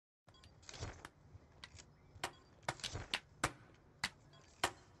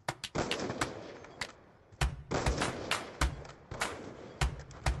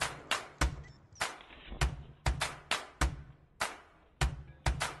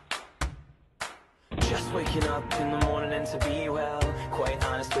Just waking up in the morning and to be well. Quite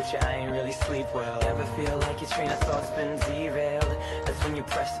honest with you, I ain't really sleep well. Ever feel like your train of thought's been derailed? That's when you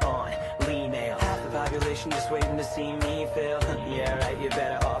press on, lean nail. Half the population just waiting to see me fail. Yeah right, you're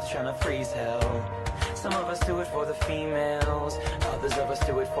better off trying to freeze hell. Some of us do it for the females, others of us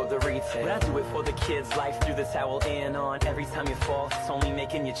do it for the retail. But I do it for the kids, life through the towel in on. Every time you fall, it's only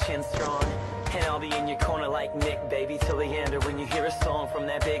making your chin strong. And I'll be in your corner like Nick, baby, till the end. Or when you hear a song from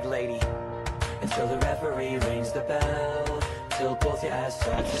that big lady. Until the referee rings the bell, till both your eyes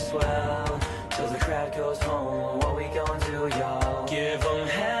start to swell, till the crowd goes home. What we gonna do, y'all? Give 'em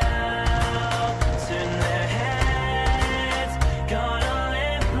hell.